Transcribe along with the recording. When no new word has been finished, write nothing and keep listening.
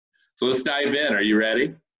So let's dive in. Are you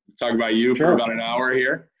ready? Talk about you for Sure. about an hour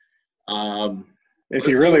here. If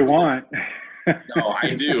you really want. No,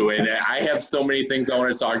 I do, and I have so many things I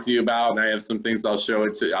want to talk to you about, and I have some things I'll show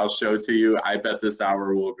to you. I bet this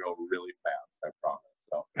hour will go really fast. I promise.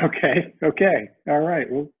 So. Okay. Okay. All right.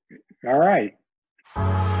 Well, all right.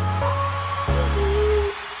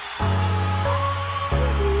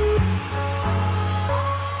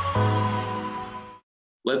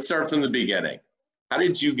 Let's start from the beginning. How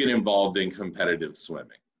did you get involved in competitive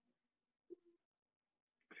swimming?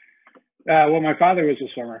 Well, my father was a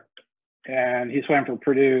swimmer, and he swam for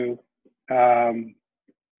Purdue.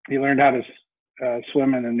 He learned how to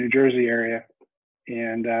swim in the New Jersey area,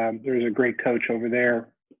 and there was a great coach over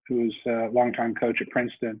there who was a longtime coach at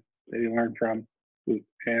Princeton that he learned from,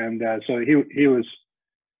 and so he was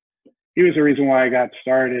the reason why I got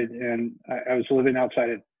started. And I was living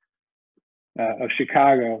outside of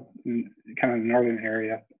Chicago, in kind of the northern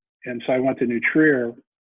area, and so I went to New Trier,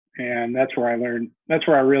 and that's where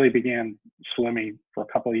I really began swimming for a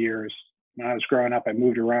couple of years. When I was growing up, I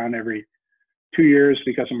moved around every 2 years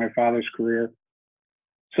because of my father's career.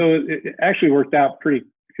 So it actually worked out it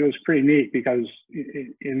was pretty neat, because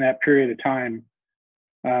in that period of time,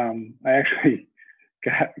 I actually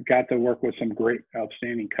got to work with some great,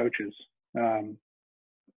 outstanding coaches.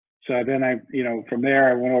 So then from there,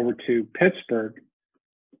 I went over to Pittsburgh,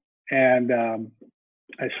 and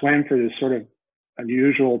I swam for this sort of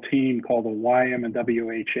unusual team called the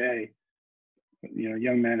YMWHA,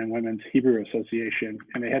 Young Men and Women's Hebrew Association.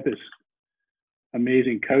 And they had this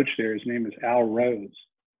amazing coach there. His name is Al Rose.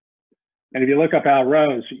 And if you look up Al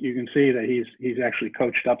Rose, you can see that he's actually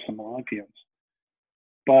coached up some Olympians.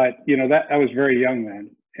 But, that I was very young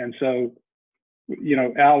then. And so,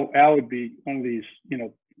 Al would be one of these,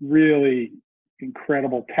 really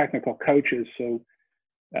incredible technical coaches. So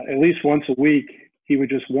at least once a week, he would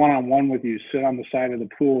just one-on-one with you, sit on the side of the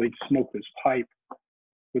pool. He'd smoke this pipe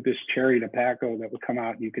with this cherry tobacco that would come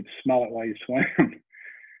out, and you could smell it while you swam.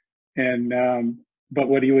 And but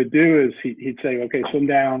what he would do is he'd say, okay, swim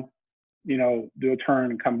down, do a turn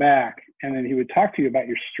and come back. And then he would talk to you about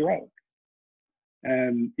your stroke.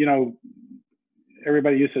 And,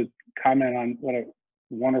 everybody used to comment on what a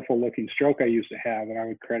wonderful looking stroke I used to have, and I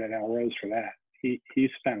would credit Al Rose for that. He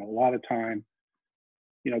spent a lot of time,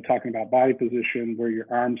 talking about body position, where your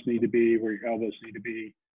arms need to be, where your elbows need to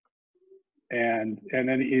be. And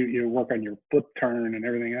then you work on your flip turn and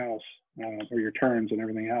everything else, or your turns and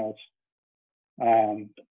everything else.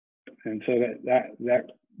 And so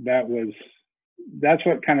that's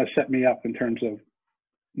what kind of set me up in terms of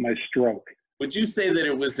my stroke. Would you say that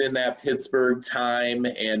it was in that Pittsburgh time,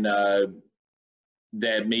 and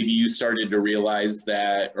that maybe you started to realize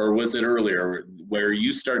that, or was it earlier where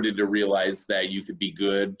you started to realize that you could be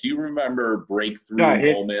good? Do you remember breakthrough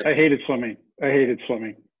moments? I hated swimming. I hated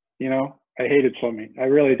swimming. I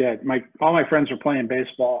really did. All my friends were playing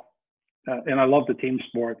baseball, and I loved the team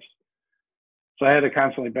sports. So I had to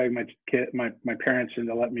constantly beg my parents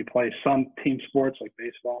into let me play some team sports like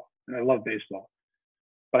baseball, and I love baseball.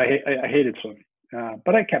 But I hated swimming.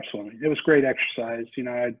 But I kept swimming. It was great exercise.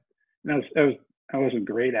 I wasn't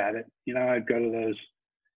great at it. I'd go to those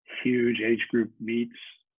huge age group meets,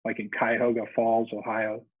 like in Cuyahoga Falls,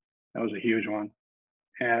 Ohio. That was a huge one.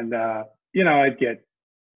 And, I'd get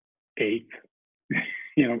 8th,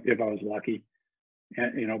 if I was lucky,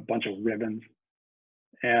 and, a bunch of ribbons.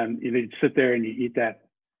 And you'd sit there and you eat that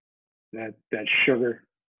sugar.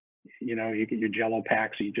 You get your Jell-O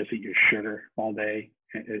packs, and you just eat your sugar all day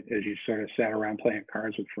as you sort of sat around playing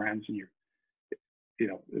cards with friends. And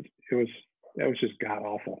that was just god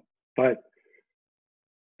awful. But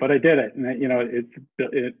I did it, and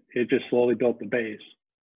it just slowly built the base.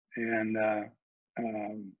 And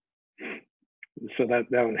so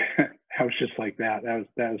that was I was just like that.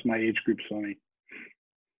 That was my age group swimming.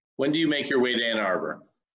 When do you make your way to Ann Arbor?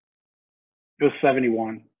 It was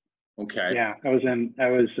 71. Okay. Yeah, I was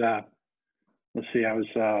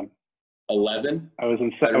 11. I was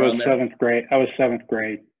 7th grade. I was 7th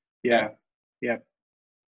grade. Yeah.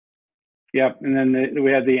 Yep. And then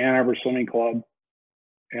we had the Ann Arbor Swimming Club,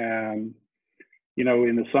 and in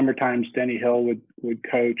the summer times, Denny Hill would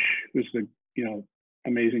coach, who's the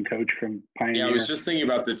amazing coach from Pioneer. Yeah, I was just thinking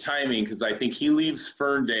about the timing, because I think he leaves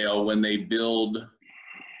Ferndale when they build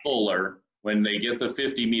Fuller. When they get the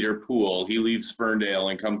 50-meter pool, he leaves Ferndale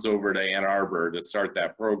and comes over to Ann Arbor to start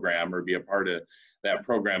that program or be a part of that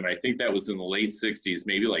program. And I think that was in the late 60s,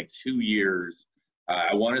 maybe like 2 years.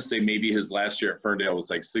 I want to say maybe his last year at Ferndale was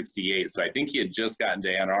like 68. So I think he had just gotten to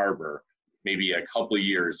Ann Arbor maybe a couple of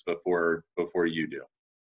years before you do.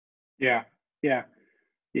 Yeah. There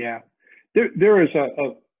was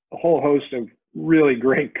a whole host of really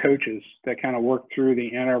great coaches that kind of worked through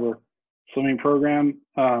the Ann Arbor swimming program.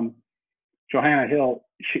 Johanna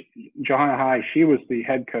High, she was the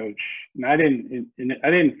head coach, and I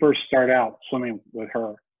didn't first start out swimming with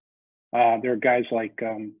her. There are guys like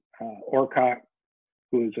Orcott,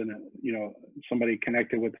 who was somebody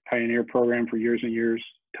connected with the Pioneer program for years and years.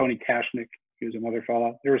 Tony Kashnik, he was another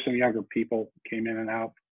fellow. There were some younger people who came in and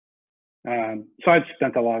out. So I'd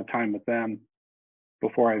spent a lot of time with them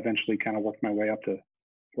before I eventually kind of worked my way up to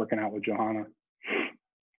working out with Johanna.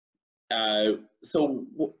 So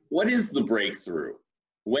what is the breakthrough?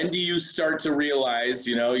 When do you start to realize,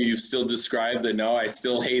 you still described that, no, I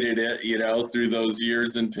still hated it, through those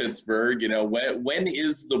years in Pittsburgh, when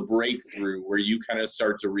is the breakthrough where you kind of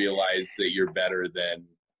start to realize that you're better than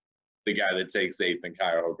the guy that takes 8th in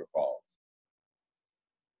Cuyahoga Falls?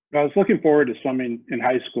 I was looking forward to swimming in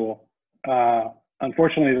high school.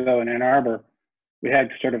 Unfortunately, though, in Ann Arbor, we had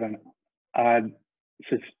sort of an odd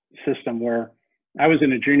system where I was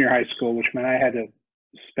in a junior high school, which meant I had to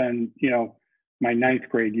spend, my 9th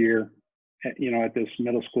grade year, at this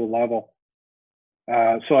middle school level.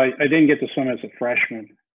 So I didn't get to swim as a freshman.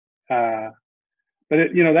 But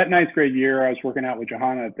that 9th grade year, I was working out with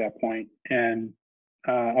Johanna at that point, and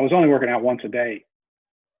I was only working out once a day.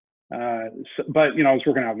 But I was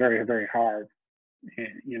working out very, very hard,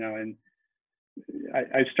 and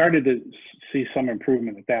I started to see some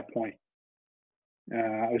improvement at that point.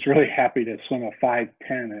 I was really happy to swim a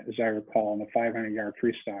 5:10, as I recall, in the 500-yard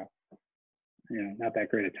freestyle. Not that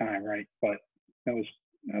great a time, right? But that was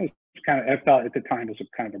kind of, I felt at the time it was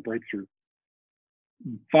kind of a breakthrough.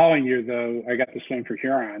 Following year, though, I got to swim for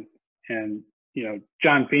Huron, and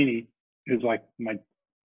John Feeney, who's like my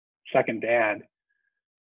second dad,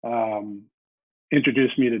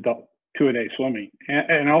 introduced me to 2-a-day swimming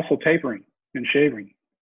and also tapering and shaving.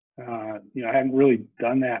 I hadn't really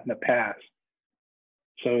done that in the past.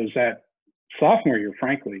 So it was that sophomore year,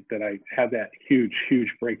 frankly, that I had that huge,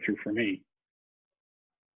 huge breakthrough for me.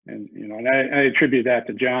 And, and I attribute that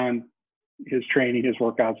to John, his training, his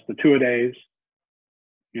workouts, the 2-a-days,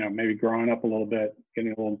 maybe growing up a little bit,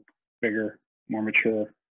 getting a little bigger, more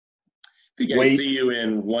mature. I think I see you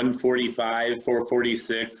in 145,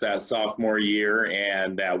 446 that sophomore year,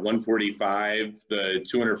 and at 145, the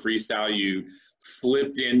 200 freestyle, you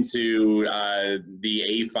slipped into the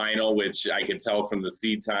A final, which I could tell from the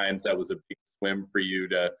seed times that was a big swim for you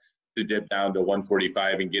to dip down to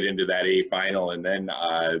 145 and get into that A final, and then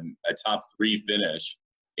a top 3 finish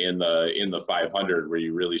in the 500 where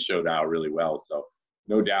you really showed out really well. So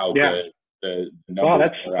no doubt the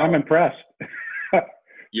numbers. Wow, I'm impressed.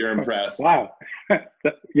 You're impressed. Wow.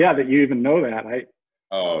 Yeah, that you even know that.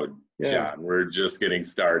 John, we're just getting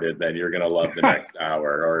started. Then you're gonna love the next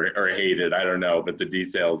hour, or hate it. I don't know, but the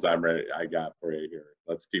details I got for you here.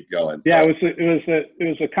 Let's keep going. Yeah, it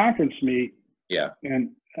was a conference meet. Yeah.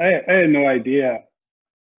 And I had no idea,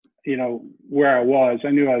 where I was.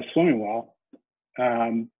 I knew I was swimming well,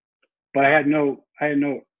 but I had no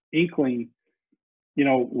inkling,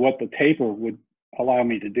 what the taper would allow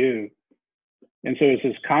me to do. And so it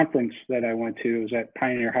was this conference that I went to. It was at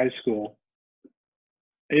Pioneer High School.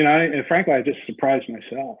 And frankly, I just surprised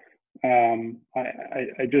myself. I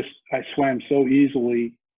swam so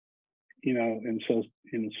easily, and so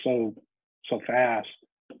fast.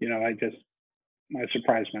 I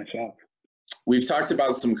surprised myself. We've talked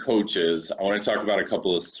about some coaches. I want to talk about a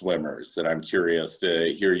couple of swimmers that I'm curious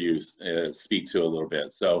to hear you speak to a little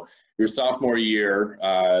bit. So your sophomore year,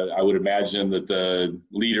 I would imagine that the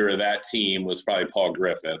leader of that team was probably Paul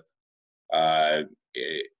Griffith, and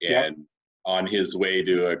on his way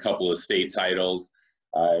to a couple of state titles.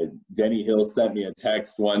 Denny Hill sent me a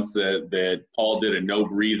text once that Paul did a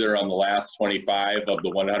no-breather on the last 25 of the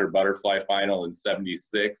 100 butterfly final in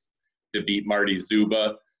 '76 to beat Marty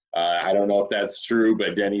Zuba. I don't know if that's true,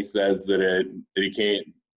 but Denny says that he can't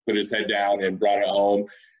put his head down and brought it home.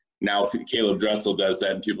 Now Caleb Dressel does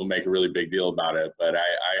that, and people make a really big deal about it. But I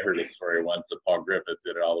heard a story once that Paul Griffith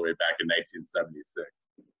did it all the way back in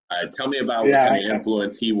 1976. Tell me about what kind of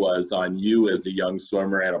influence he was on you as a young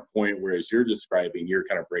swimmer at a point where, as you're describing, you're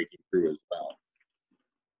kind of breaking through as well.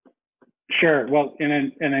 Sure. Well,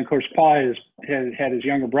 and then of course, Paul had his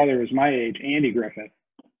younger brother, who was my age, Andy Griffith.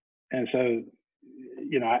 And so,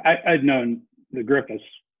 I'd known the Griffiths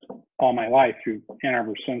all my life through Ann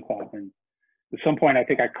Arbor Swim Club. And at some point, I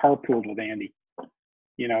think I carpooled with Andy,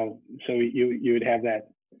 so you would have that,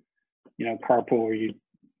 carpool where you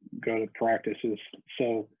go to practices.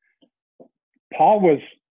 So Paul was,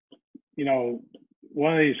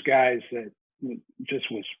 one of these guys that just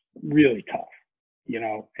was really tough,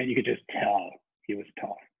 and you could just tell he was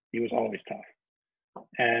tough. He was always tough.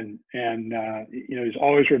 and you know, he's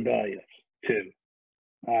always rebellious too.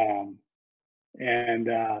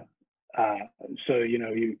 So you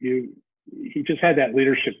know, he just had that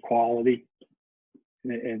leadership quality,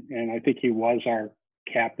 and I think he was our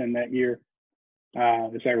captain that year,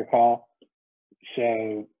 as I recall.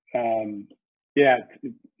 So yeah,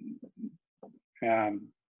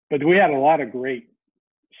 but we had a lot of great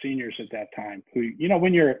seniors at that time who, you know,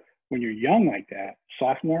 when you're young like that,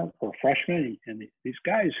 sophomore or freshman, and these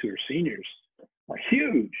guys who are seniors are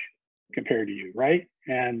huge compared to you, right?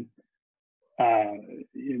 And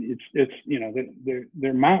it's you know,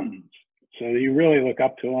 they're mountains, so you really look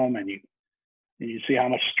up to them, and you see how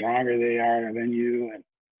much stronger they are than you,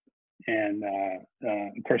 and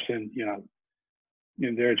of course then you know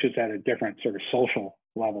they're just at a different sort of social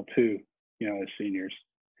level too, you know, as seniors.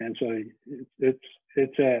 And so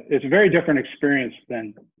it's a very different experience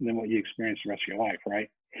than what you experience the rest of your life, right?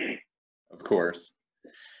 Of course.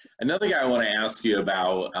 Another guy I want to ask you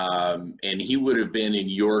about, and he would have been in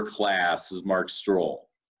your class, is Mark Stroll.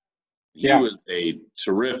 He was a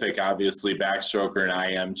terrific, obviously, backstroker and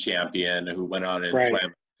IM champion who went on and swam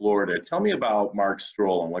in Florida. Tell me about Mark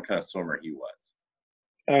Stroll and what kind of swimmer he was.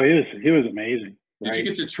 Oh, he was amazing. Did you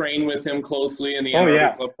get to train with him closely in the Ann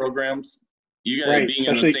Arbor Club programs? You guys being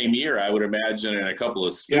in the same year, I would imagine, and a couple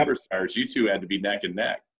of superstars, you two had to be neck and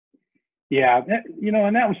neck. Yeah, you know,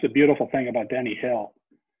 and that was the beautiful thing about Denny Hill.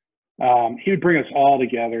 He would bring us all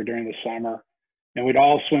together during the summer, and we'd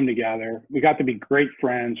all swim together. We got to be great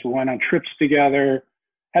friends. We went on trips together,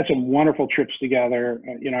 had some wonderful trips together.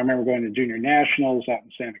 You know, I remember going to junior nationals out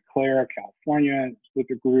in Santa Clara, California, with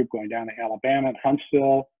the group, going down to Alabama and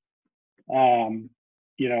Huntsville,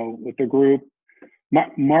 you know, with the group.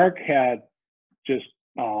 Mark had just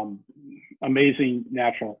amazing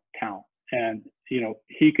natural talent, and you know,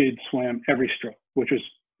 he could swim every stroke, which was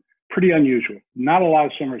pretty unusual. Not a lot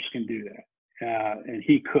of swimmers can do that, and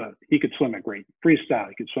he could swim a great freestyle.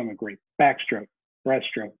 He could swim a great backstroke,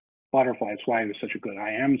 breaststroke, butterfly. That's why he was such a good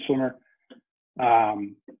IM swimmer.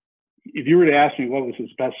 If you were to ask me what was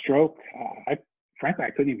his best stroke, frankly, I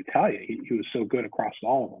couldn't even tell you. He was so good across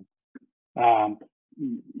all of them.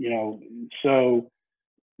 You know, so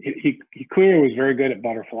he clearly was very good at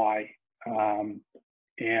butterfly,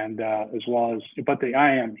 and as well as, but the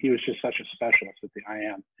IM, he was just such a specialist at the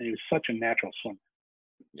IM, and he was such a natural swimmer.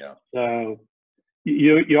 Yeah. So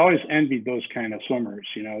you always envied those kind of swimmers.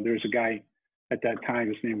 You know, there's a guy at that time,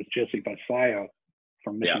 his name was Jesse Basayo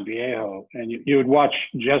from Mission Viejo, and you would watch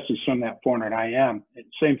Jesse swim that 400 IM.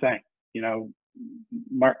 Same thing. You know,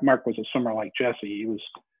 Mark was a swimmer like Jesse. He was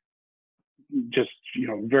just, you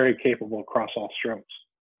know, very capable across all strokes.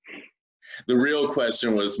 The real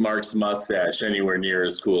question was Mark's mustache anywhere near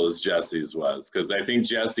as cool as Jesse's was? Because I think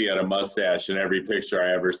Jesse had a mustache in every picture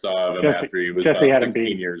I ever saw of him after he was about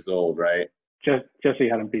 16 years old, right? Jesse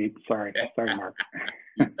had him beat. Sorry, Mark.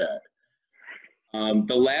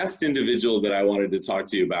 The last individual that I wanted to talk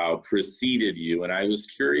to you about preceded you, and I was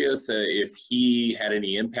curious if he had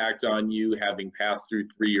any impact on you, having passed through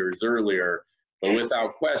 3 years earlier. But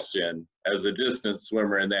without question, as a distance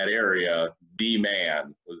swimmer in that area, the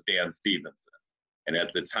man was Dan Stevenson. And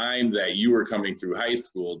at the time that you were coming through high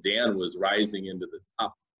school, Dan was rising into the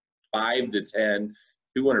top 5 to 10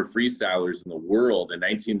 200 freestylers in the world. In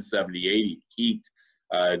 1978, he peaked,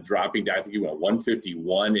 dropping down, I think he went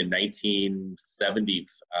 151 in 1970,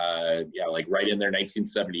 like right in there,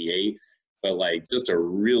 1978. But like just a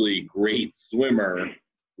really great swimmer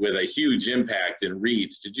with a huge impact and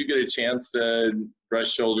reach. Did you get a chance to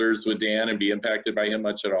brush shoulders with Dan and be impacted by him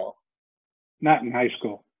much at all? Not in high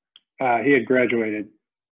school. He had graduated,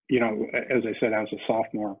 you know, as I said, I was a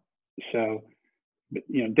sophomore. So,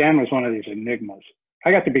 you know, Dan was one of these enigmas. I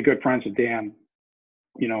got to be good friends with Dan,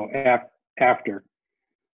 you know, after,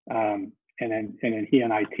 and then he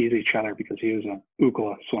and I teased each other because he was an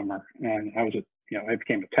UCLA swimmer, and I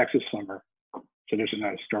became a Texas swimmer. So there's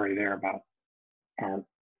another story there about our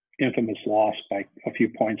infamous loss by a few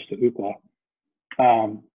points to UCLA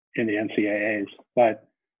in the NCAAs. But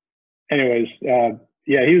anyways,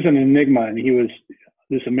 he was an enigma, and he was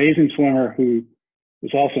this amazing swimmer who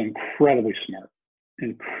was also incredibly smart.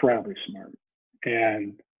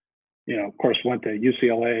 And, you know, of course, went to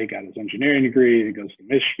UCLA, got his engineering degree, he goes to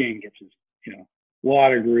Michigan, gets his, you know, law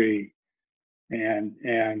degree.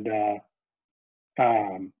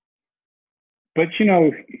 But, you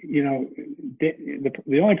know,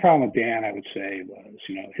 the only problem with Dan, I would say, was,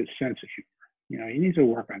 you know, his sense of humor. You know, he needs to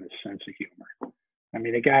work on his sense of humor. I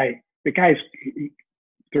mean, the guy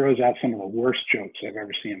throws out some of the worst jokes I've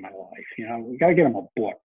ever seen in my life. You know, we got to get him a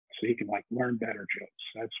book so he can like learn better jokes.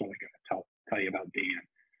 That's what I got to tell you about Dan.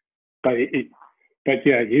 But but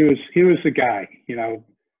yeah, he was the guy, you know.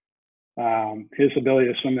 His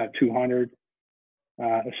ability to swim that 200,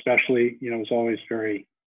 especially, you know, was always very,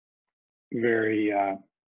 very,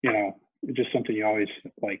 you know, just something you always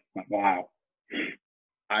like, wow.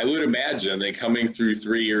 I would imagine that coming through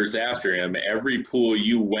 3 years after him, every pool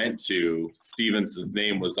you went to, Stevenson's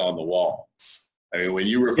name was on the wall. I mean, when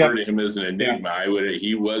you refer to him as an enigma,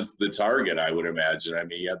 he was the target, I would imagine. I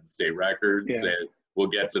mean, he had the state records. That we'll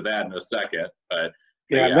get to that in a second, but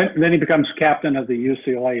yeah. Then he becomes captain of the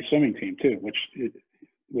UCLA swimming team too,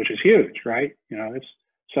 which is huge, right? You know, this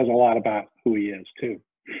says a lot about who he is too.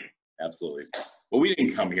 Absolutely. Well, we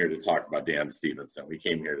didn't come here to talk about Dan Stevenson. We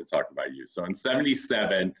came here to talk about you. So in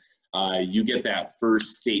 '77, you get that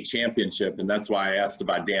first state championship, and that's why I asked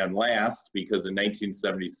about Dan last, because in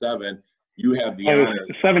 1977, you have the honor.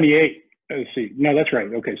 78. Let's see. No, that's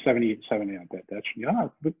right. Okay, 78, 78. That's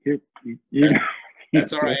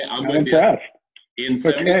that's all right. I'm with impressed. You. In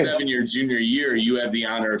 '77, your junior year, you had the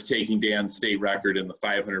honor of taking Dan's state record in the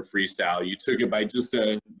 500 freestyle. You took it by just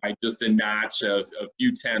a notch, a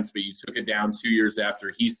few tenths, but you took it down 2 years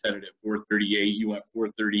after he set it at 438. You went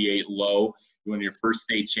 438 low. You won your first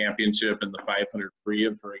state championship in the 500 free.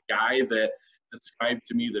 And for a guy that described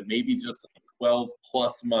to me that maybe just 12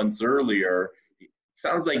 plus months earlier, it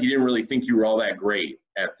sounds like you didn't really think you were all that great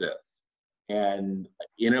at this. And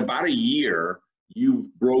in about a year,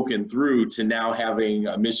 you've broken through to now having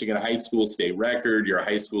a Michigan high school state record. You're a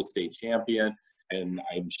high school state champion, and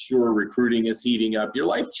I'm sure recruiting is heating up. Your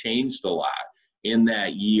life changed a lot in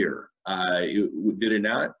that year. Did it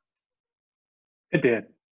not? It did.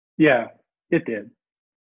 Yeah, it did.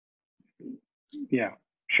 Yeah,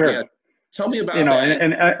 sure. Yeah. Tell me about that.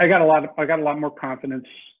 And I got a lot more confidence,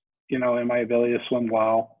 you know, in my ability to swim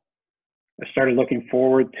well. I started looking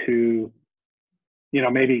forward to, you know,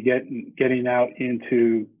 maybe getting out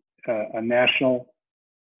into a national,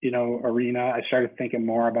 you know, arena. I started thinking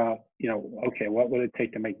more about, you know, okay, what would it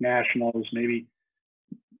take to make nationals? Maybe,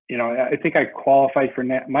 you know, I think I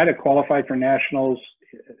might have qualified for nationals,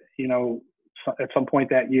 you know, at some point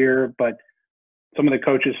that year. But some of the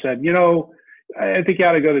coaches said, you know, I think you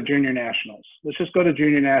ought to go to junior nationals. Let's just go to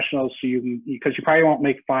junior nationals so you can, because you probably won't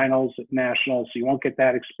make finals at nationals, so you won't get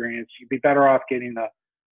that experience. You'd be better off getting the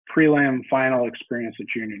prelim final experience at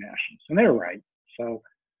junior nationals. And they were right. So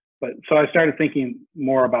I started thinking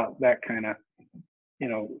more about that kind of, you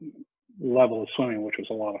know, level of swimming, which was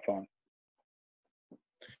a lot of fun.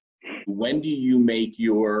 When do you make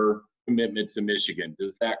your commitment to Michigan?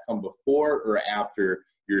 Does that come before or after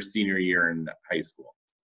your senior year in high school?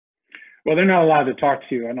 Well, they're not allowed to talk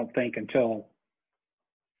to you, I don't think, until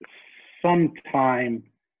sometime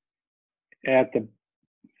at the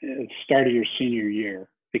start of your senior year.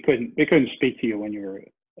 They couldn't speak to you when you were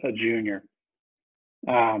a junior.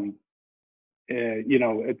 You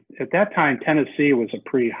know, at that time, Tennessee was a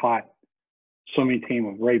pretty hot swimming team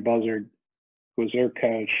with Ray Buzzard, who was their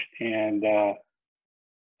coach, and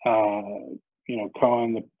you know,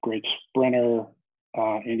 Cohen, the great sprinter,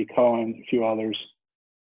 Andy Cohen, a few others.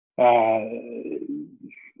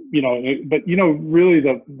 You know, but you know, really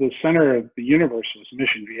the center of the universe was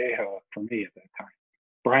Mission Viejo for me at that time.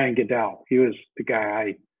 Brian Goodell, he was the guy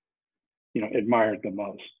I, you know, admired the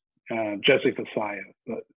most. Jesse Fasaya,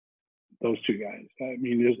 but those two guys. I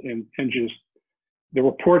mean, and just the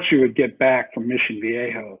reports you would get back from Mission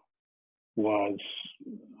Viejo was,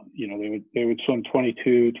 you know, they would swim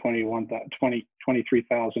 22, 21, 20,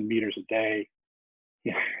 23,000 meters a day.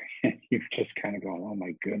 You're just kind of going, oh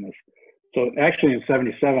my goodness. So actually in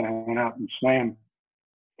 '77, I went out and swam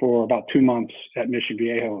for about 2 months at Mission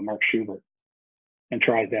Viejo with Mark Schubert and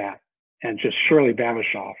tried that. And just Shirley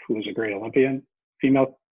Babashoff, who was a great Olympian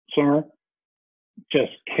female swimmer,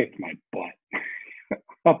 just kicked my butt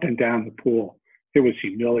up and down the pool. It was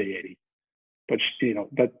humiliating. But, you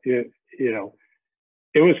know,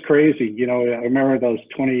 it was crazy. You know, I remember those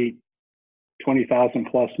 20,000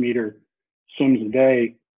 plus meter swims a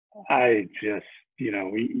day. I just, you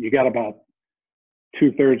know, you got about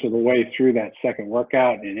 2/3 of the way through that second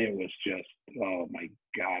workout, and it was just, oh my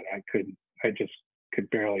God, I just could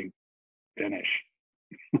barely finish.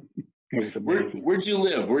 It was amazing. Where'd you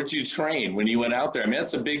live? Where'd you train when you went out there? I mean,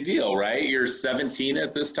 that's a big deal, right? You're 17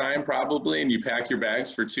 at this time probably, and you pack your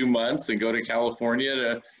bags for 2 months and go to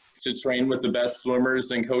California to train with the best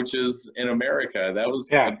swimmers and coaches in America. That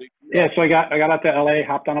was a big deal. Yeah, so I got out to LA,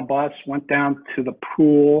 hopped on a bus, went down to the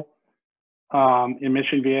pool in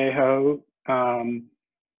Mission Viejo,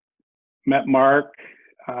 met Mark.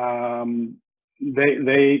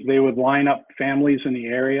 They would line up families in the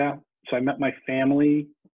area. So I met my family.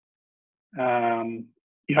 You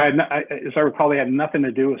know, as I recall, they had nothing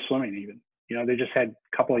to do with swimming even. You know, they just had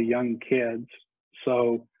a couple of young kids.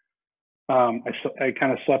 So I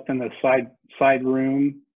kind of slept in the side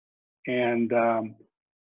room, and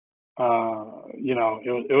you know,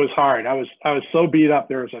 it was hard. I was so beat up.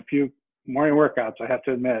 There was a few morning workouts, I have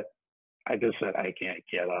to admit, I just said, I can't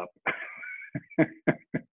get up.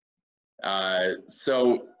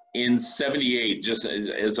 So in 78, just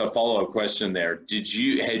as a follow-up question there,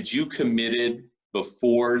 had you committed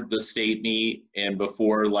before the state meet and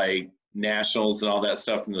before like nationals and all that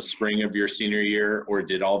stuff in the spring of your senior year, or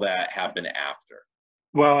did all that happen after?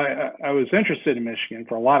 Well, I was interested in Michigan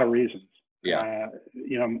for a lot of reasons. Yeah.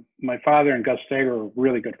 You know, my father and Gus Stager were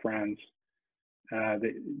really good friends.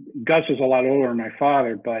 Gus is a lot older than my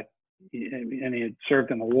father, but he had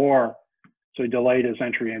served in the war, so he delayed his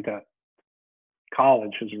entry into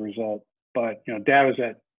college as a result. But, you know, Dad was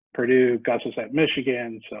at Purdue, Gus was at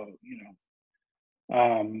Michigan, so, you know,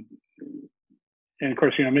 and of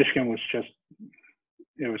course, you know, Michigan was just,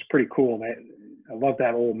 it was pretty cool. I love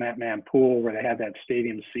that old Matt Mann pool where they had that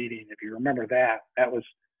stadium seating. If you remember that, that was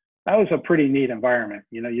a pretty neat environment.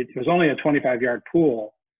 You know, it was only a 25-yard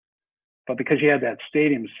pool, but because you had that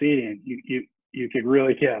stadium seating, you could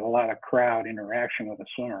really get a lot of crowd interaction with a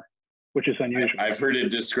swimmer, which is unusual. I've heard it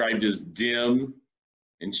described as dim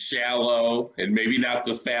and shallow and maybe not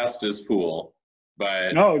the fastest pool,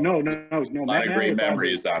 but no. A lot of great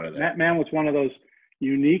memories out of that. Matt Mann was one of those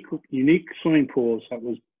unique swimming pools that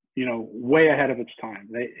was, you know, way ahead of its time.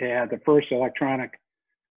 They had the first electronic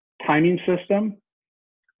timing system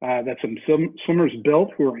that some swimmers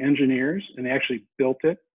built who were engineers, and they actually built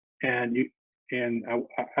it. And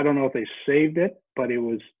I don't know if they saved it, but it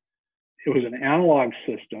was an analog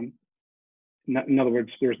system. In other words,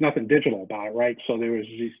 there was nothing digital about it, right? So there was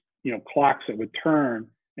these, you know, clocks that would turn,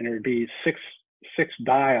 and there would be six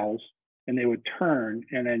dials, and they would turn,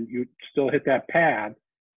 and then you'd still hit that pad,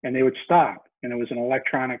 and they would stop. And it was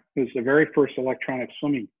the very first electronic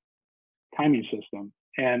swimming timing system,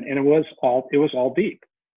 and it was all deep.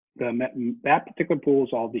 That particular pool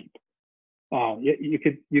was all deep. You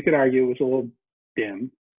could argue it was a little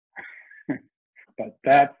dim, but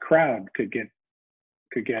that crowd could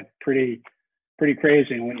get pretty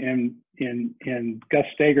crazy. In Gus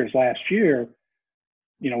Stager's last year,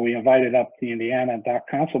 you know, we invited up the Indiana Doc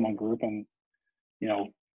Conselman group, and, you know,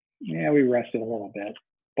 yeah, we rested a little bit,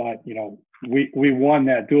 but, you know, we won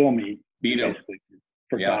that dual meet. Beat him.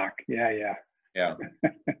 For Doc. Yeah.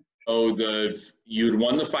 Oh, you'd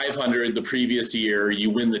won the 500 the previous year.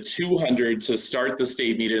 You win the 200 to start the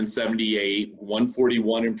state meet in 78,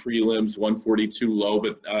 141 in prelims, 142 low,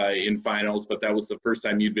 but in finals. But that was the first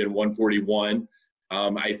time you'd been 141.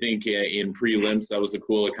 I think in prelims, that was a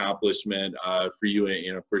cool accomplishment for you.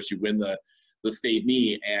 And of course, you win the state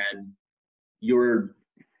meet. And your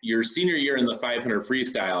senior year in the 500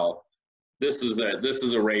 freestyle, this is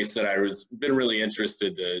a race that been really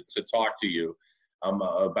interested to talk to you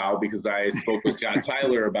about, because I spoke with Scott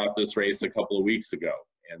Tyler about this race a couple of weeks ago,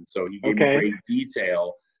 and so he gave me great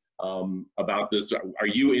detail about this. Are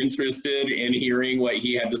you interested in hearing what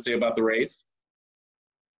he had to say about the race?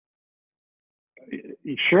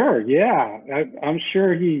 Sure. Yeah, I'm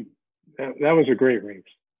sure that was a great race.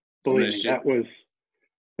 Believe me, that was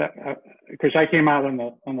that. Of course, I came out on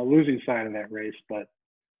the losing side of that race, but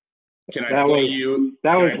can I play you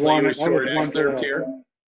a short excerpt here?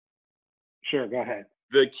 Sure, go ahead.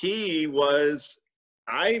 The key was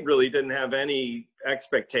I really didn't have any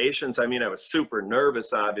expectations. I mean, I was super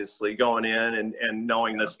nervous, obviously, going in and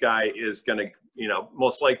knowing this guy is going to, you know,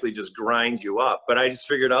 most likely just grind you up. But I just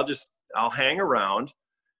figured I'll hang around,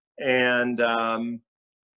 and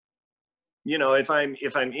you know, if I'm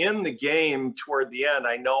in the game toward the end,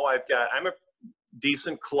 I know I'm a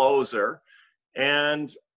decent closer,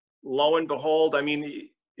 and lo and behold, I mean,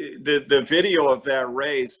 the video of that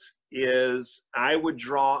race is I would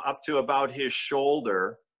draw up to about his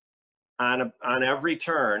shoulder on every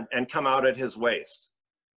turn and come out at his waist,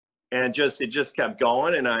 and it just kept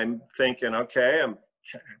going. And I'm thinking, okay, I'm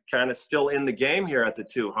kind of still in the game here at the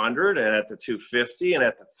 200 and at the 250 and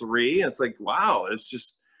at the 3. And it's like, wow, it's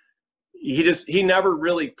just he never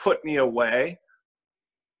really put me away.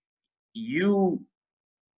 You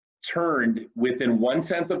turned within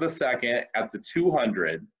 1/10 of a second at the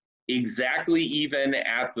 200, exactly even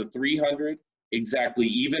at the 300, exactly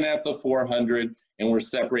even at the 400, and we're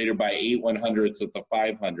separated by 8 100ths at the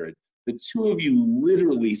 500. The two of you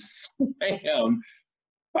literally swam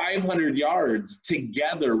 500 yards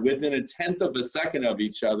together within 1/10 of a second of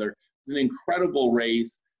each other. It's an incredible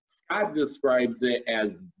race. Scott describes it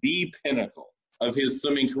as the pinnacle of his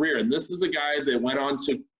swimming career. And this is a guy that went on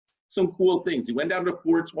some cool things. He went down to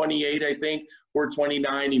 4:28, I think,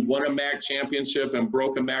 4:29. He won a MAC championship and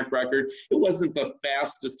broke a MAC record. It wasn't the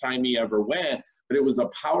fastest time he ever went, but it was a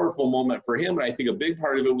powerful moment for him. And I think a big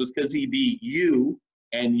part of it was because he beat you,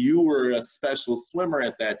 and you were a special swimmer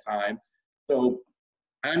at that time. So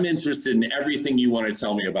I'm interested in everything you want to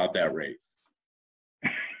tell me about that race.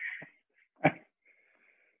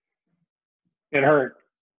 It hurt.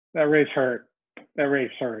 That race hurt. That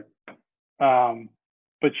race hurt.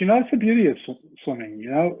 But you know, that's the beauty of swimming.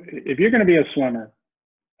 You know, if you're going to be a swimmer,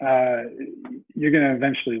 you're going to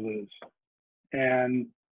eventually lose, and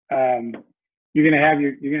you're going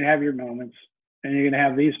to have your moments, and you're going to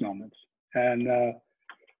have these moments. And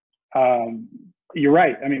you're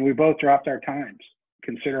right. I mean, we both dropped our times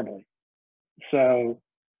considerably. So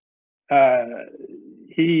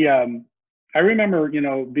I remember, you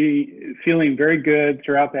know, feeling very good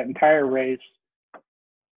throughout that entire race.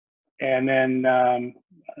 And then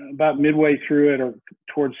about midway through it or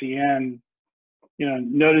towards the end, you know,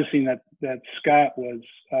 noticing that Scott was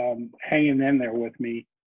hanging in there with me.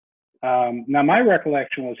 Now, my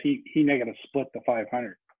recollection was he negative split the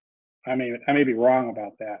 500. I may be wrong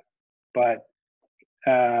about that, but,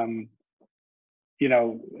 you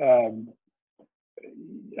know,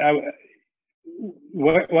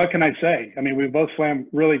 what can I say? I mean, we both swam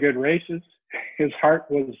really good races. His heart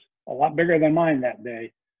was a lot bigger than mine that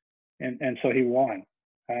day, and so he won.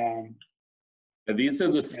 These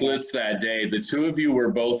are the splits that day. The two of you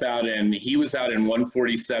were both out he was out in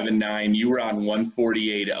 147.9. You were on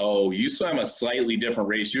 148.0. You swam a slightly different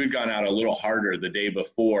race. You had gone out a little harder the day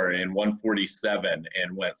before in 147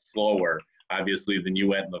 and went slower, obviously, than you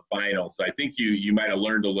went in the final. So I think you might have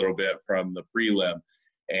learned a little bit from the prelim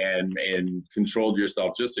and controlled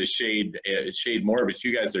yourself just a shade more. But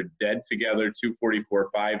you guys are dead together,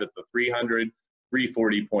 244.5 at the 300,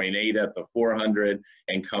 340.8 at the 400,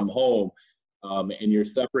 and come home. And you're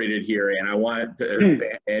separated here, and I want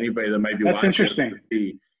anybody that might be watching us to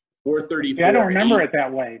see 434. Yeah, I don't remember it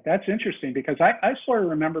that way. That's interesting because I sort of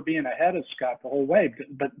remember being ahead of Scott the whole way.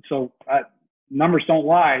 But so numbers don't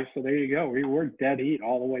lie. So there you go. We were dead heat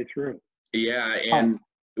all the way through. Yeah, and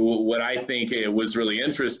what I think it was really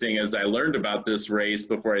interesting as I learned about this race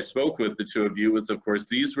before I spoke with the two of you was, of course,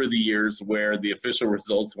 these were the years where the official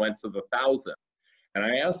results went to the 1,000. And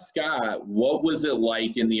I asked Scott, what was it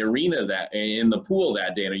like in the arena in the pool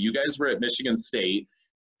that day? Now, you guys were at Michigan State,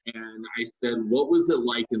 and I said, what was it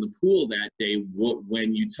like in the pool that day?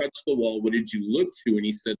 When you touched the wall, what did you look to? And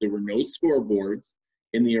he said there were no scoreboards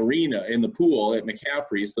in the arena, in the pool at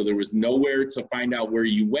McCaffrey, so there was nowhere to find out where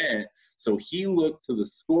you went. So he looked to the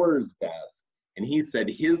scorer's desk, and he said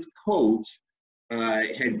his coach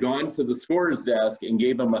had gone to the scorer's desk and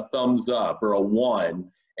gave him a thumbs up or a 1.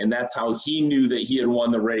 And that's how he knew that he had won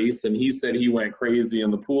the race. And he said he went crazy in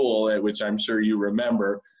the pool, which I'm sure you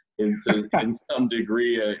remember in some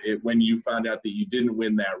degree when you found out that you didn't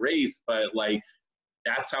win that race. But, like,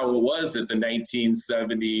 that's how it was at the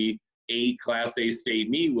 1978 Class A state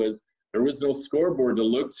meet. There was no scoreboard to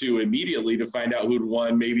look to immediately to find out who'd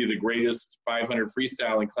won maybe the greatest 500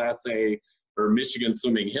 freestyle in Class A or Michigan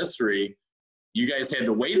swimming history. You guys had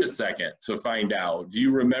to wait a second to find out. Do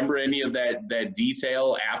you remember any of that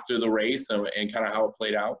detail after the race and kind of how it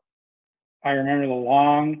played out? I remember the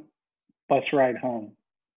long bus ride home.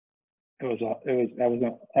 That was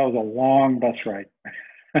a long bus ride.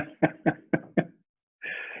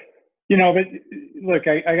 You know, but look,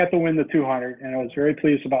 I got to win the 200, and I was very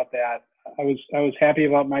pleased about that. I was happy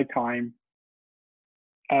about my time.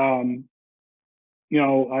 You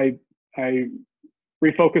know, I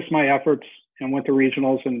refocused my efforts and went to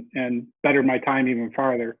regionals and bettered my time even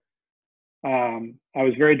farther. I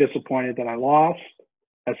was very disappointed that I lost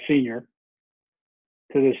a senior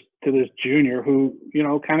to this junior who, you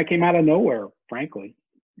know, kind of came out of nowhere, frankly,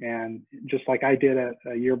 and just like I did a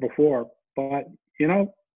year before. But you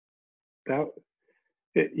know,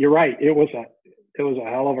 you're right. It was a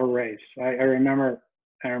hell of a race. I remember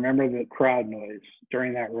the crowd noise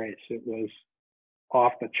during that race. It was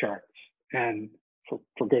off the charts, and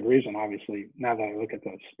for good reason, obviously, now that I look at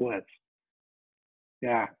those splits.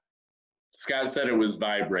 Yeah. Scott said it was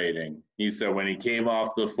vibrating. He said when he came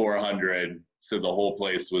off the 400, so the whole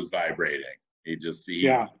place was vibrating.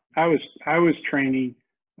 Yeah, I was training.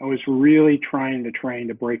 I was really trying to train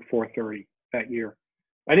to break 430 that year.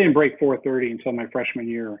 I didn't break 430 until my freshman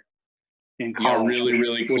year in college. You got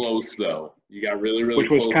really close, though. You got really close. Which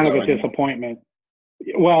was kind of a disappointment.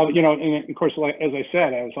 Well, you know, and of course, like, as I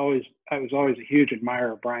said, I was always a huge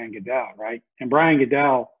admirer of Brian Goodell, right? And Brian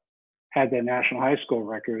Goodell had the national high school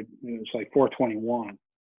record. It was like 421.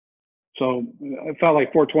 So I felt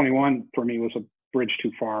like 421 for me was a bridge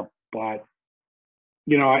too far. but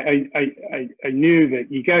you know, I knew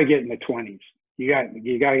that you got to get in the 20s. You got to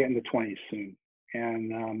get in the 20s soon,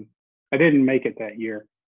 and I didn't make it that year,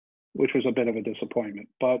 which was a bit of a disappointment.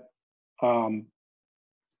 But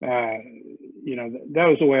you know, that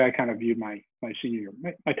was the way I kind of viewed my senior year.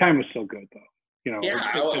 My time was still good, though. You know, Yeah,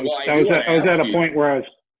 I I was at a point where I was,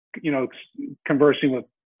 you know, conversing with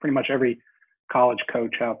pretty much every college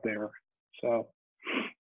coach out there. So.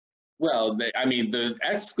 Well, I mean, the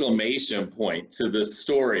exclamation point to this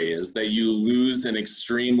story is that you lose an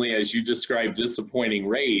extremely, as you described, disappointing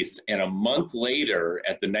race, and a month later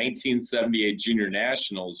at the 1978 Junior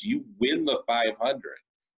Nationals, you win the 500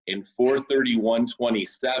 in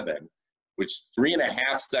 4:31.27, which is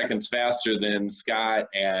 3.5 seconds faster than Scott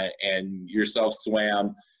and yourself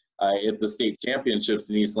swam at the state championships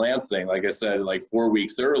in East Lansing, like I said, like 4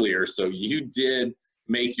 weeks earlier. So you did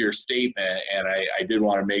make your statement, and I did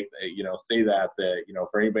want to make, you know, say that, you know,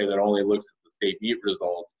 for anybody that only looks at the state meet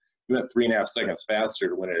results, you went 3.5 seconds faster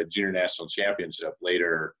to win a junior national championship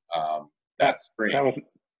later that spring.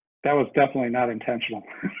 That was definitely not intentional.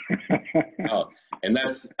 Oh, and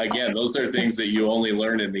that's, again, those are things that you only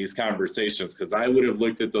learn in these conversations, because I would have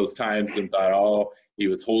looked at those times and thought, oh, he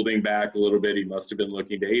was holding back a little bit. He must have been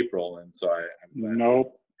looking to April. And so I'm glad I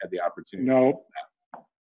had the opportunity.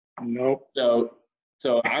 Nope.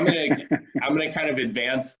 So I'm gonna kind of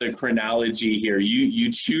advance the chronology here.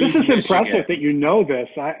 You choose. This is Michigan. impressive that you know this.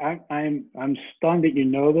 I'm stunned that you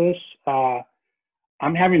know this.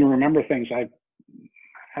 I'm having to remember things I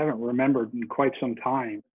haven't remembered in quite some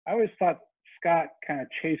time. I always thought Scott kind of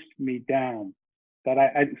chased me down, but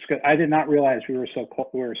I did not realize we were so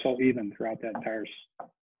even throughout that entire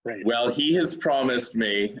race. Well, he has promised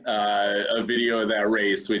me a video of that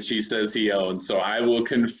race, which he says he owns. So I will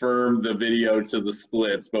confirm the video to the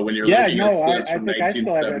splits. But when you're looking at splits from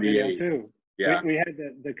 1978, too. Yeah, we had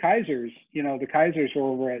the Kaisers. You know, the Kaisers were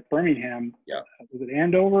over at Birmingham. Yeah, was it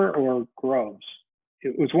Andover or Groves?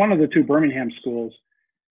 It was one of the two Birmingham schools.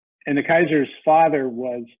 And the Kaiser's father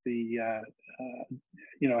was the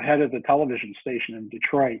you know, head of the television station in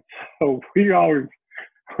Detroit. So we always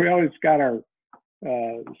got our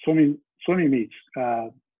swimming meets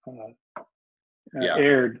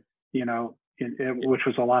aired, you know, which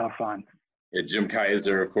was a lot of fun. Yeah, Jim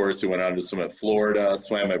Kaiser, of course, who went on to swim at Florida,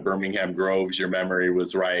 swam at Birmingham Groves. Your memory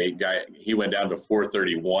was right. He went down to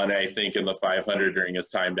 4:31, I think, in the 500 during his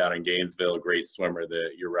time down in Gainesville. Great swimmer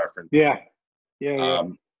that you're referencing. Yeah.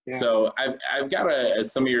 So I've got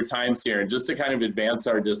some of your times here, and just to kind of advance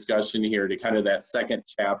our discussion here to kind of that second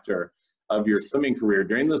chapter of your swimming career.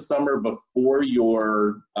 During the summer before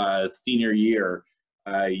your senior year,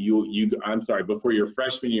 before your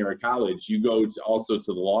freshman year of college, you go also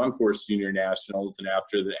to the long course junior nationals, and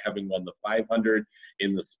after having won the 500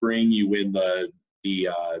 in the spring, you win the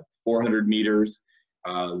 400 meters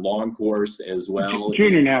long course as well.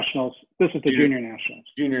 Junior nationals. This is the junior nationals.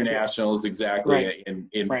 Junior nationals, exactly, right.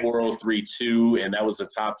 in 4:03.2, and that was a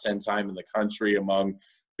top 10 time in the country among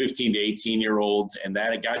 15 to 18-year-olds, and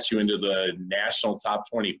that got you into the national top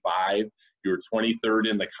 25. You were 23rd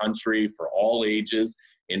in the country for all ages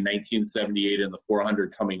in 1978 in the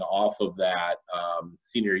 400, coming off of that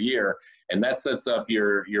senior year. And that sets up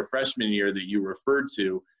your freshman year that you referred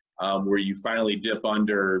to, where you finally dip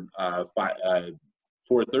under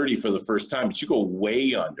 4:30 for the first time, but you go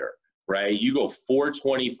way under, right? You go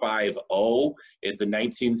 4:25.0 at the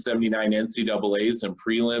 1979 NCAAs and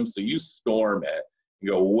prelims, so you storm it. You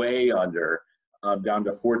go way under, down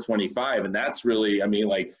to 4:25, and that's really, I mean,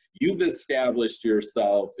 like, you've established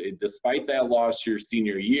yourself, despite that loss your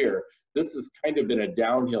senior year. This has kind of been a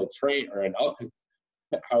downhill train, or an up,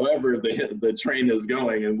 however the train is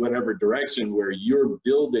going in whatever direction, where you're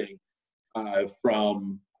building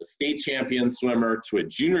from a state champion swimmer to a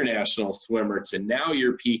junior national swimmer to now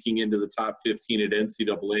you're peaking into the top 15 at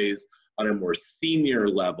NCAAs on a more senior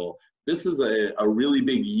level. This is a really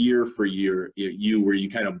big year for you where you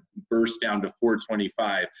kind of burst down to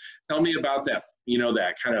 4:25. Tell me about that, you know,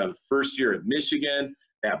 that kind of first year at Michigan,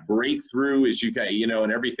 that breakthrough as you got, you know,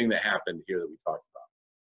 and everything that happened here that we talked about.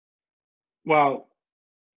 Well,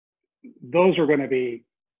 that was going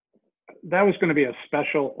to be a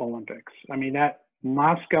special Olympics. I mean, that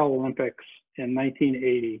Moscow Olympics in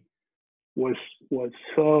 1980 was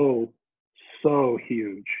so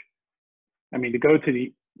huge. I mean, to go to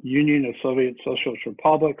the Union of Soviet Socialist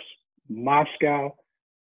Republics, Moscow,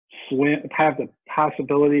 have the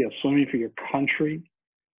possibility of swimming for your country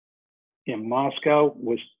in Moscow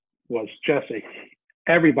was just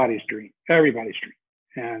everybody's dream.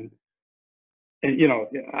 And you know,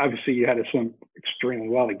 obviously you had to swim extremely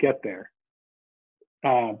well to get there.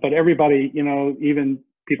 But everybody, you know, even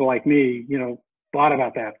people like me, you know, thought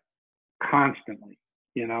about that constantly.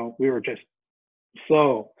 You know, we were just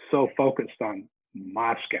so focused on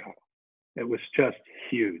Moscow. It was just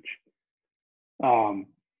huge. So,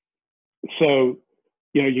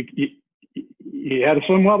 you know, you had to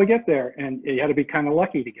swim well to get there, and you had to be kind of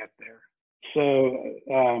lucky to get there. So,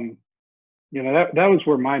 you know, that was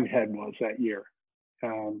where my head was that year.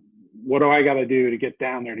 What do I got to do to get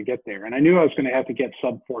down there to get there? And I knew I was going to have to get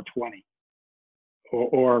sub 420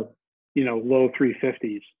 or you know, low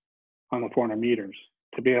 350s on the 400 meters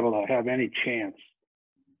to be able to have any chance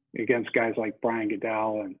against guys like Brian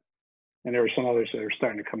Goodell, and there were some others that are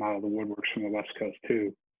starting to come out of the woodworks from the West Coast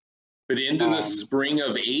too. But into the spring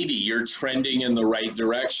of 80, you're trending in the right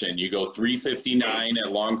direction. You go 359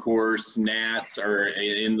 at long course, Nats, or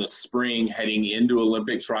in the spring heading into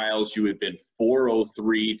Olympic trials. You had been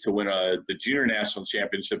 403 to win the junior national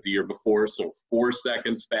championship the year before, so 4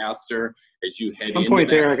 seconds faster as you head into point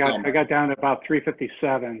that there, summer. I got down to about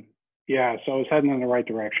 357. Yeah, so I was heading in the right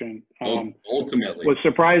direction. Ultimately, what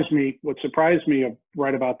surprised me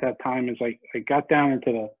right about that time is I got down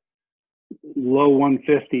into the low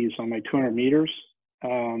 150s on my 200 meters.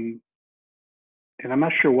 And I'm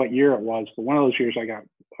not sure what year it was, but one of those years I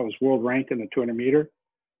was world ranked in the 200 meter.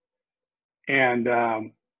 And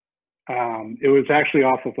it was actually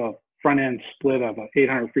off of a front end split of an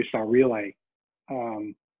 800 freestyle relay.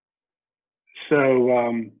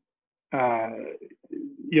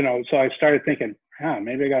 You know, so I started thinking,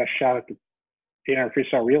 maybe I got a shot at the 800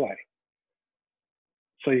 freestyle relay.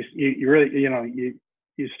 So you really, you know, you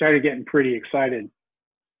started getting pretty excited,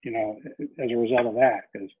 you know, as a result of that,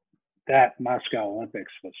 because that Moscow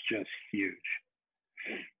Olympics was just huge.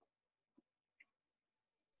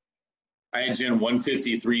 I had you in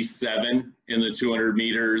 153.7 in the 200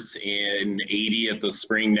 meters and 80 at the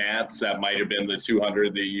spring Nats. That might have been the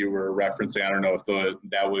 200 that you were referencing. I don't know if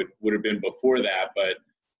that would have been before that, but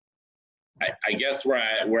I guess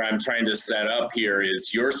where I'm trying to set up here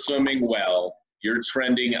is you're swimming well, you're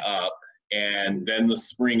trending up, and then the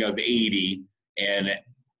spring of 80, and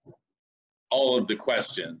all of the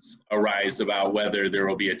questions arise about whether there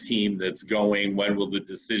will be a team that's going, when will the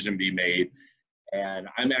decision be made. And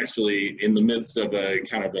I'm actually in the midst of a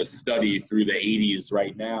kind of a study through the 80s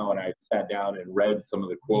right now, and I sat down and read some of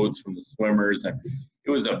the quotes from the swimmers, and it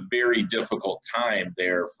was a very difficult time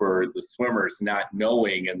there for the swimmers, not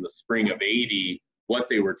knowing in the spring of 80 what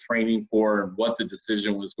they were training for and what the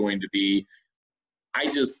decision was going to be. I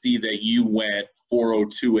just see that you went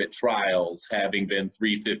 402 at trials, having been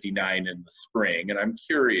 359 in the spring, and I'm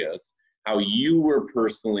curious how you were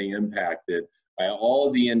personally impacted by all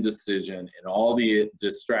the indecision and all the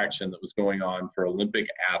distraction that was going on for Olympic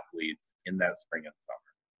athletes in that spring and summer.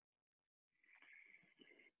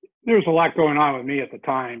 There was a lot going on with me at the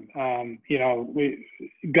time. You know,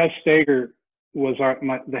 Gus Steger was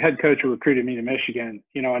the head coach who recruited me to Michigan.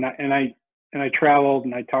 You know, and I traveled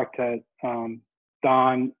and I talked to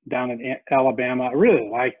Don down in Alabama. I really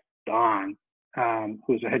liked Don,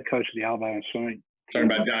 who was the head coach of the Alabama swimming. Talking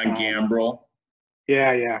about Don Gambrell.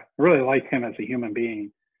 Yeah. I really liked him as a human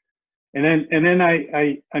being. And then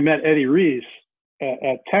I met Eddie Reese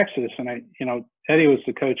at Texas, and you know, Eddie was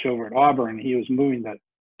the coach over at Auburn. He was moving to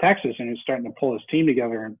Texas, and he was starting to pull his team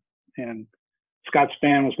together, and Scott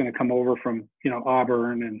Spann was going to come over from, you know,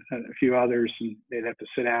 Auburn and a few others, and they'd have to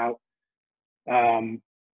sit out.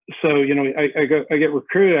 So, you know, I get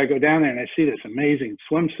recruited, I go down there and I see this amazing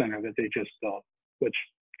swim center that they just built, which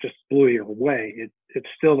just blew you away. It's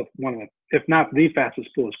still one of the, if not the fastest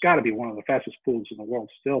pool, it's got to be one of the fastest pools in the world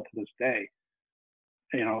still to this day.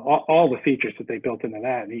 You know, all the features that they built into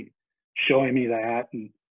that, and he showing me that and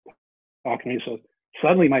talking to me. So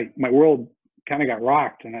suddenly my world kind of got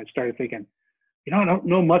rocked, and I started thinking, you know, I don't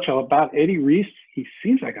know much about Eddie Reese. He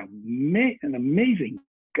seems like an amazing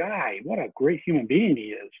guy. What a great human being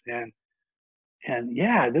he is. And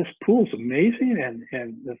yeah, this pool's amazing,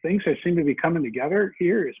 and the things that seem to be coming together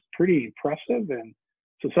here is pretty impressive. And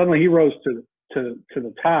so suddenly he rose to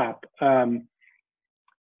the top.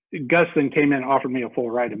 Gus then came in and offered me a full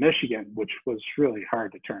ride to Michigan, which was really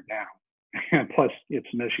hard to turn down. Plus,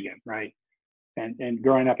 it's Michigan, right? And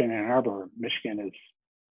growing up in Ann Arbor, Michigan is,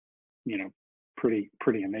 you know, pretty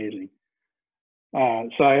amazing.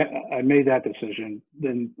 So I made that decision.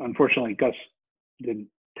 Then unfortunately, Gus didn't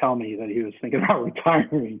tell me that he was thinking about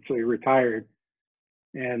retiring, so he retired.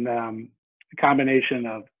 And a combination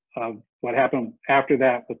of what happened after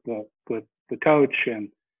that with the coach and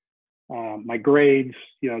my grades,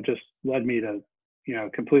 you know, just led me to, you know,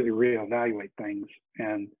 completely reevaluate things.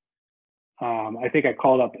 And I think I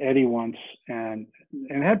called up Eddie once and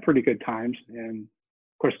had pretty good times. And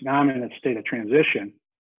of course, now I'm in a state of transition.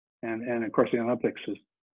 And of course the Olympics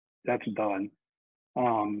that's done.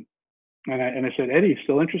 And I said, Eddie,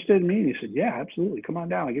 still interested in me? And he said, yeah, absolutely. Come on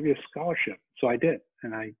down. I'll give you a scholarship. So I did.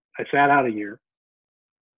 And I sat out a year.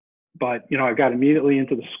 But, you know, I got immediately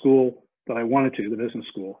into the school that I wanted to, the business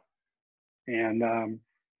school. And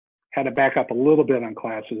had to back up a little bit on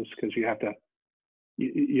classes because you have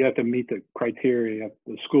to meet the criteria of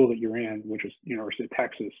the school that you're in, which is University of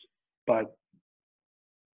Texas. But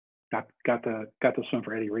got to swim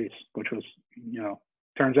for Eddie Reese, which was,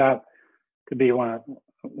 turns out to be one of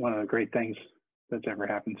the great things that's ever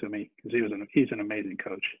happened to me, because he's an amazing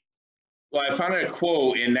coach. Well, I found a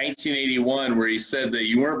quote in 1981 where he said that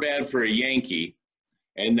you weren't bad for a Yankee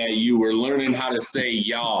and that you were learning how to say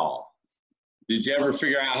y'all. Did you ever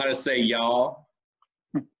figure out how to say y'all?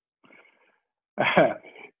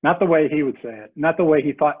 Not the way he would say it. Not the way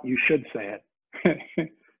he thought you should say it.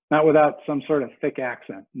 Not without some sort of thick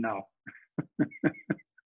accent. No.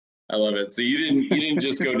 I love it. So you didn't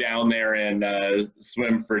just go down there and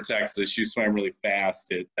swim for Texas. You swam really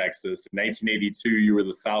fast at Texas. In 1982, you were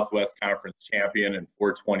the Southwest Conference champion in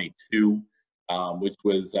 422, which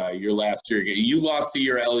was your last year. You lost a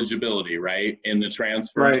year eligibility, right, in the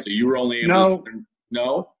transfer. Right. So you were only able to.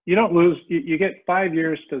 No? You don't lose. You get 5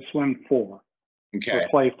 years to swim 4. Okay. Or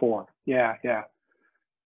play 4. Yeah.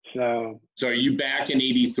 So are you back in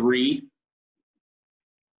 83?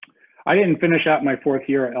 I didn't finish out my 4th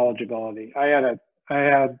year of eligibility. I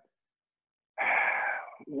had,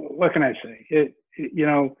 what can I say?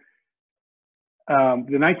 The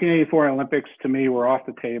 1984 Olympics to me were off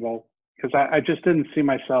the table because I just didn't see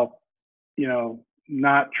myself,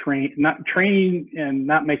 not training and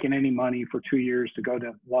not making any money for 2 years to go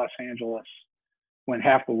to Los Angeles when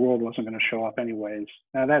half the world wasn't going to show up anyways.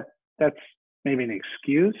 Now that's maybe an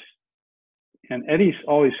excuse. And Eddie's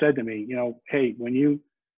always said to me, hey, when you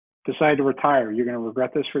decide to retire, you're going to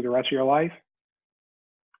regret this for the rest of your life.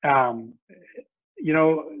 There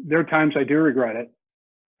are times I do regret it,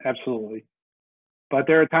 absolutely. But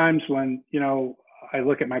there are times when, I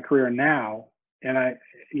look at my career now and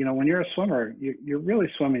when you're a swimmer, you're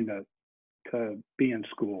really swimming to be in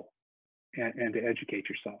school and to educate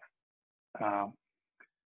yourself.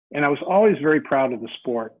 And I was always very proud of the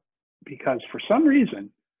sport because for some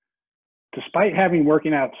reason, despite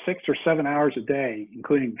working out 6 or 7 hours a day,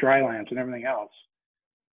 including dry lands and everything else,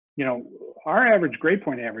 our average grade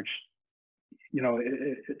point average,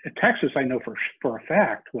 at Texas, I know for a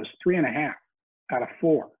fact was 3.5 out of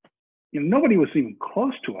 4. Nobody was even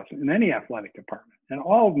close to us in any athletic department, and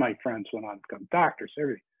all of my friends went on to become doctors,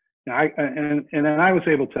 everything. And then I was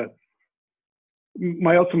able to.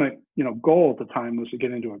 My ultimate, goal at the time was to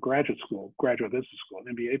get into a graduate business school,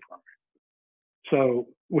 an MBA program. So,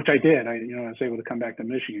 which I did. I was able to come back to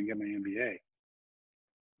Michigan and get my MBA.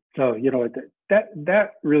 So, that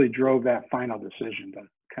really drove that final decision to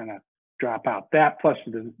kind of drop out. That plus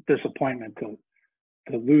the disappointment to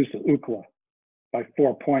lose to UCLA by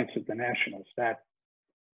 4 points at the Nationals.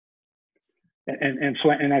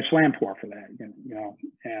 And I swam for that.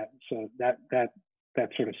 And so that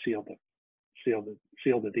sort of sealed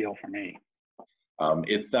the deal for me.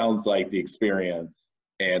 It sounds like the experience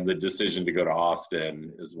and the decision to go to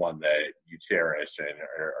Austin is one that you cherish and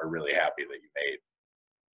are really happy that you made.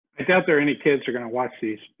 I doubt there are any kids who are going to watch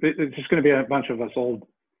these. It's just going to be a bunch of us old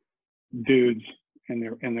dudes and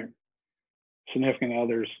their significant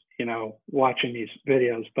others, watching these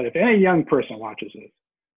videos. But if any young person watches this,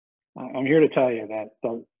 I'm here to tell you that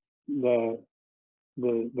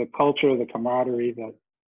the culture, the camaraderie,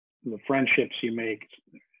 the friendships you make,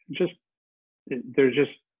 they're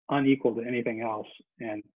just unequal to anything else.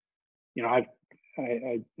 And I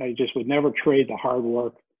just would never trade the hard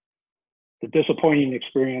work, the disappointing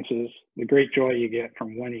experiences, the great joy you get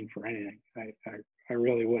from winning for anything. I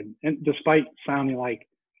really wouldn't. And despite sounding like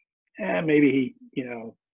maybe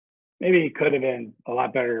he could have been a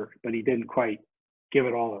lot better, but he didn't quite give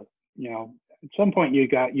it all. At some point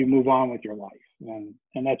you move on with your life, and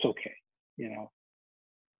that's okay.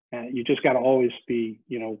 And you just got to always be,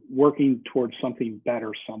 working towards something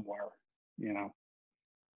better somewhere,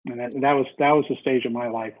 And that was the stage of my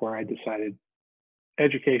life where I decided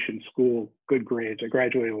education, school, good grades. I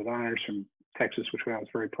graduated with honors from Texas, which I was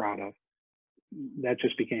very proud of. That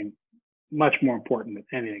just became much more important than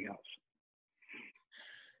anything else.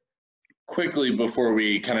 Quickly, before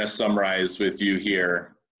we kind of summarize with you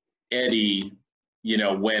here, Eddie,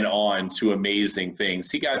 went on to amazing things.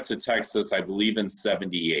 He got to Texas, I believe, in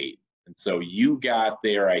 78. And so you got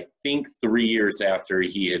there, I think, 3 years after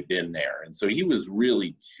he had been there. And so he was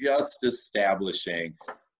really just establishing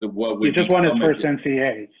what would He just won his first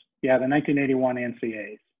NCAAs. Yeah, the 1981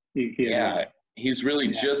 NCAAs. He's really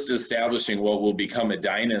just establishing what will become a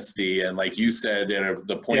dynasty. And like you said, at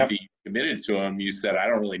the point that you committed to him, you said, I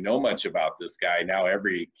don't really know much about this guy. Now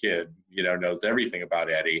every kid, you know, knows everything about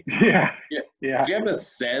Eddie. Yeah. Do you have a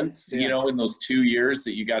sense, you know, in those 2 years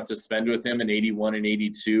that you got to spend with him in 81 and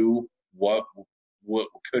 82, what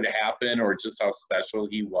could happen, or just how special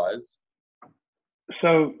he was?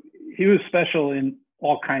 So he was special in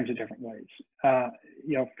all kinds of different ways.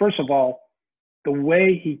 You know, first of all, the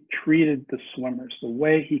way he treated the swimmers, the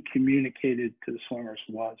way he communicated to the swimmers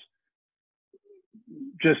was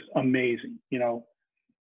just amazing. You know,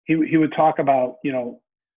 he would talk about, you know,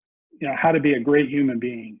 how to be a great human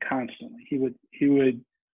being constantly. He would, you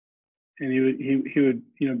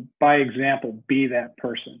know, by example, be that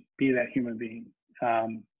person, be that human being.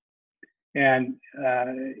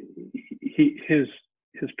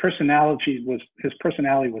 His personality was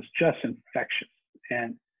just infectious,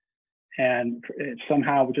 and it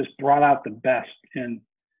somehow just brought out the best in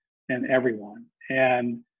everyone.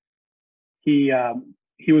 And he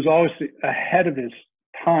was always ahead of his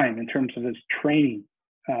time in terms of his training.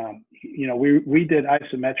 You know, we did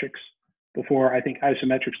isometrics before. I think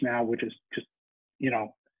isometrics now, which is just, you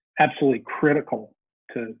know, absolutely critical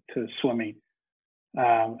to swimming.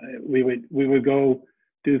 We would go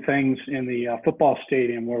do things in the football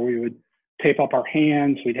stadium where we would tape up our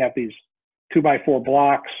hands. We'd have these 2x4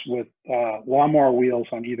 blocks with lawnmower wheels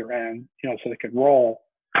on either end, you know, so they could roll.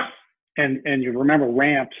 And you remember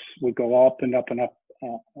ramps would go up and up and up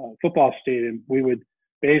football stadium. We would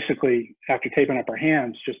basically, after taping up our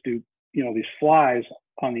hands, just do, you know, these flies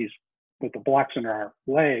on these with the blocks under our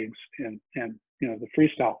legs, and you know, the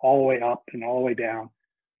freestyle all the way up and all the way down.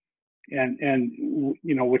 And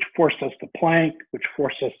you know, which forced us to plank, which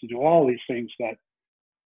forced us to do all these things that,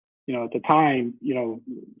 you know, at the time, you know,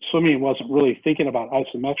 swimming wasn't really thinking about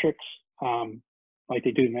isometrics like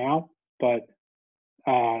they do now, but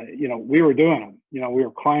you know, we were doing them. You know, we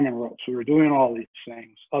were climbing ropes, we were doing all these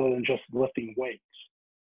things other than just lifting weights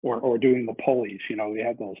or doing the pulleys. You know, we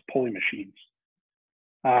had those pulley machines,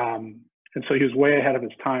 and so he was way ahead of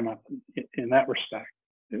his time in that respect.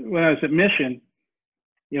 When I was at Mission,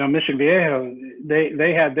 you know, Mission Viejo,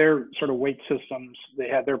 they had their sort of weight systems. They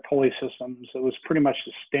had their pulley systems. It was pretty much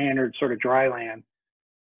the standard sort of dry land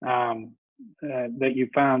that you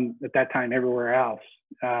found at that time everywhere else.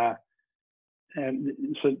 And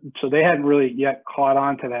so they hadn't really yet caught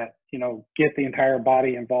on to that, you know, get the entire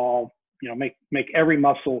body involved, you know, make every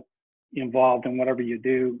muscle involved in whatever you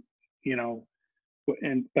do, you know,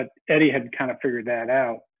 but Eddie had kind of figured that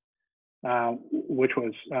out, which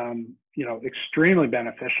was, you know, extremely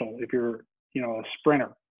beneficial if you're, you know, a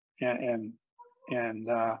sprinter, and you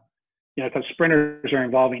know, because sprinters are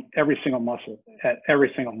involving every single muscle at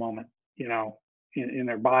every single moment, you know, in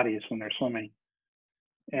their bodies when they're swimming.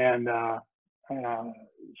 And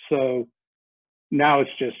so now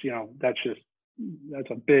it's just, you know, that's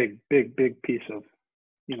a big piece of,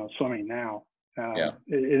 you know, swimming now.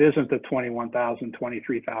 It isn't the 21,000,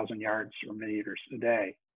 23,000 yards or meters a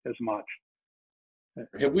day as much.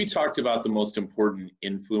 Have we talked about the most important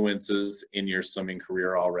influences in your swimming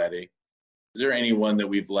career already? Is there anyone that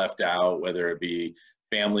we've left out, whether it be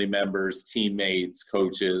family members, teammates,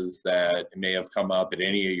 coaches, that may have come up at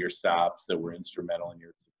any of your stops that were instrumental in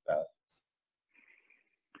your success?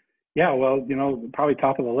 Yeah, well, you know, probably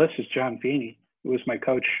top of the list is John Feeney, who was my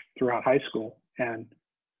coach throughout high school, and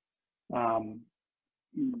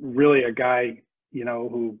really a guy, you know,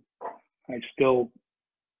 who I still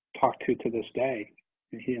talk to this day.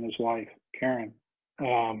 He and his wife, Karen,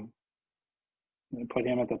 I put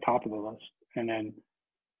him at the top of the list. And then,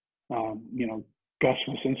 you know, Gus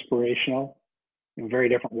was inspirational in very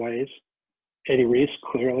different ways. Eddie Reese,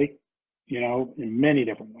 clearly, you know, in many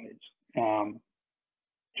different ways.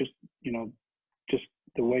 Just, you know, just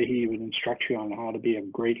the way he would instruct you on how to be a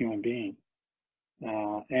great human being. You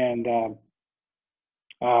know,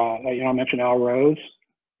 I mentioned Al Rose,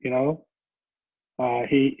 you know,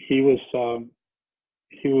 he was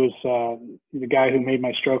the guy who made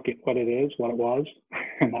my stroke what it was,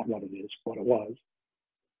 not what it is, what it was.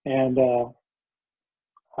 And,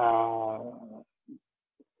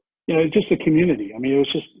 you know, just the community. I mean,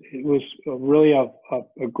 it was really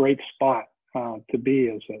a great spot to be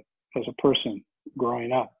as a person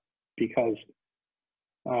growing up, because,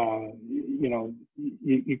 you know,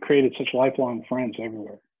 you created such lifelong friends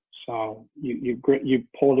everywhere. So you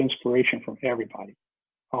pulled inspiration from everybody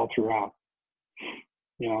all throughout.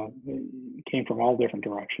 You know, it came from all different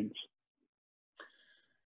directions.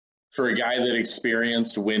 For a guy that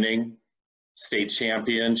experienced winning state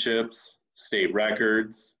championships, state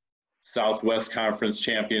records, Southwest Conference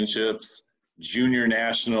championships, junior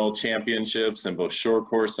national championships in both short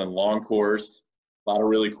course and long course. A lot of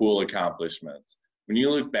really cool accomplishments. When you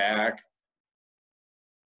look back,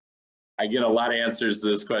 I get a lot of answers to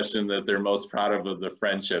this question that they're most proud of the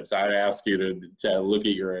friendships. I'd ask you to look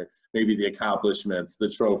at your, maybe the accomplishments, the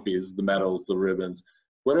trophies, the medals, the ribbons.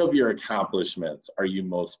 What of your accomplishments are you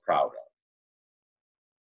most proud of?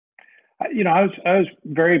 You know, I was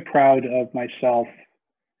very proud of myself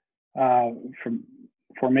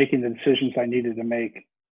for making the decisions I needed to make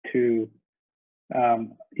to,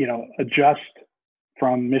 you know, adjust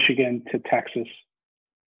from Michigan to Texas,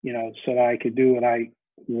 you know, so that I could do what I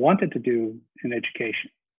wanted to do in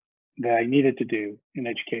education, that I needed to do in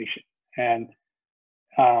education. And,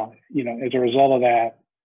 you know, as a result of that,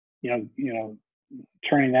 you know,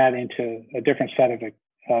 turning that into a different set of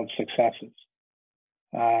successes.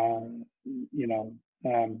 You know,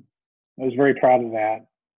 I was very proud of that.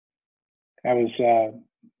 I was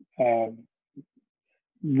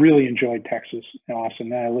really enjoyed Texas and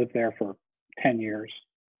Austin. And I lived there for 10 years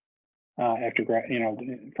after you know,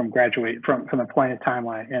 from the point of time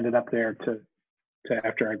when I ended up there to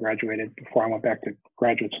after I graduated, before I went back to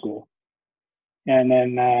graduate school. And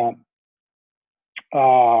then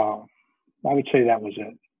I would say that was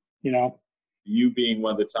it. You know, You being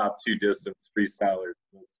one of the top 2 distance freestylers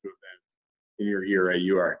in those 2 events in your era,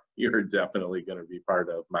 you're definitely going to be part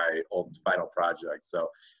of my final project. So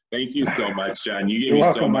thank you so much, John. You gave me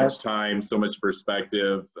so much time, so much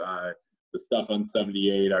perspective. The stuff on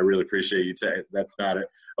 78, I really appreciate you. That's not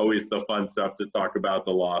always the fun stuff to talk about,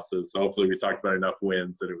 the losses. So hopefully we talked about enough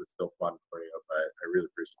wins that it was still fun for you. But I really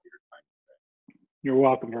appreciate your time today. You're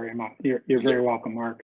welcome very much. You're very welcome, Mark.